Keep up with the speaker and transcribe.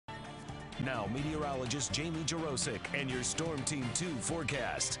Now, meteorologist Jamie Jarosik and your Storm Team 2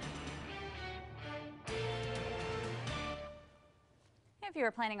 forecast. If you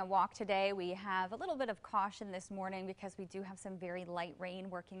were planning a walk today, we have a little bit of caution this morning because we do have some very light rain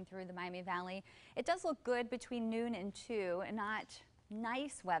working through the Miami Valley. It does look good between noon and 2, and not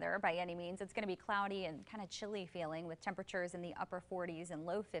nice weather by any means. It's going to be cloudy and kind of chilly feeling with temperatures in the upper 40s and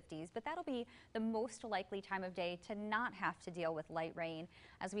low 50s, but that'll be the most likely time of day to not have to deal with light rain.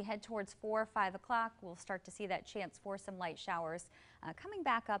 As we head towards 4 or 5 o'clock, we'll start to see that chance for some light showers coming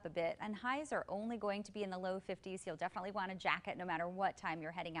back up a bit, and highs are only going to be in the low 50s. You'll definitely want a jacket no matter what time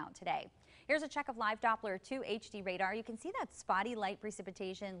you're heading out today. Here's a check of live Doppler 2 HD radar. You can see that spotty light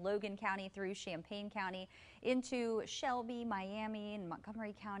precipitation Logan County through Champaign County into Shelby, Miami, and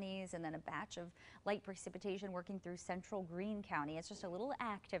Montgomery counties, and then a batch of light precipitation working through central Greene County. It's just a little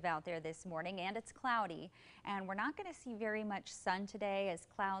active out there this morning, and it's cloudy, and we're not going to see very much sun today as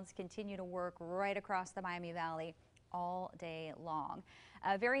clouds continue to work right across the Miami Valley all day long.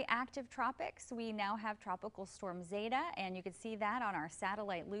 Very active tropics. We now have Tropical Storm Zeta, and you can see that on our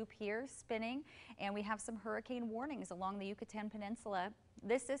satellite loop here spinning, and we have some hurricane warnings along the Yucatan Peninsula.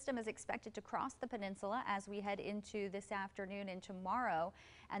 This system is expected to cross the peninsula as we head into this afternoon and tomorrow,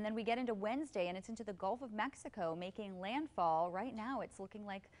 and then we get into Wednesday and it's into the Gulf of Mexico making landfall. Right now it's looking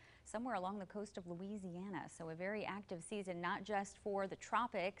like somewhere along the coast of Louisiana, so a very active season, not just for the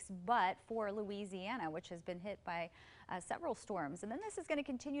tropics but for Louisiana, which has been hit by several storms. And then this is going to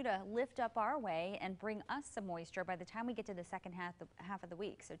continue to lift up our way and bring us some moisture by the time we get to the second half of the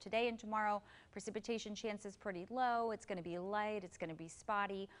week. So today and tomorrow, precipitation chances pretty low. It's going to be light, it's going to be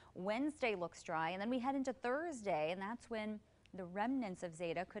spotty. Wednesday looks dry, and then we head into Thursday, and that's when the remnants of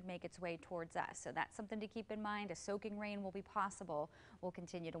Zeta could make its way towards us. So that's something to keep in mind. A soaking rain will be possible. We'll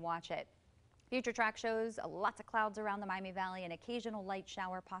continue to watch it. Future track shows lots of clouds around the Miami Valley, an occasional light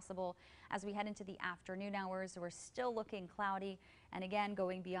shower possible as we head into the afternoon hours. We're still looking cloudy, and again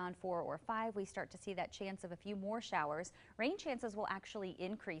going beyond 4 or 5, we start to see that chance of a few more showers. Rain chances will actually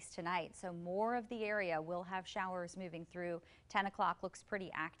increase tonight, so more of the area will have showers moving through. 10 o'clock looks pretty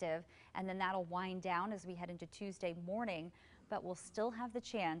active, and then that'll wind down as we head into Tuesday morning. But we'll still have the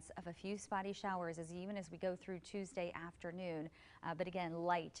chance of a few spotty showers even as we go through Tuesday afternoon. But again,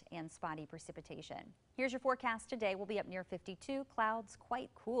 light and spotty precipitation. Here's your forecast today. We'll be up near 52, clouds quite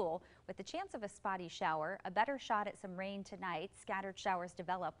cool with the chance of a spotty shower. A better shot at some rain tonight. Scattered showers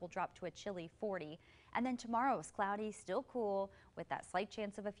develop. We'll drop to a chilly 40. And then tomorrow is cloudy, still cool with that slight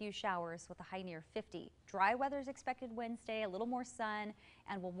chance of a few showers with a high near 50. Dry weather is expected Wednesday, a little more sun,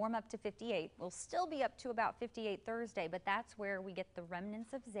 and we'll warm up to 58. We'll still be up to about 58 Thursday, but that's where we get the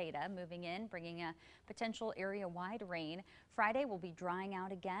remnants of Zeta moving in, bringing a potential area-wide rain. Friday will be drying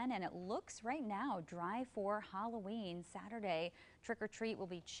out again, and it looks right now dry for Halloween. Saturday, trick or treat will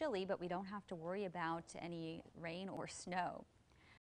be chilly, but we don't have to worry about any rain or snow.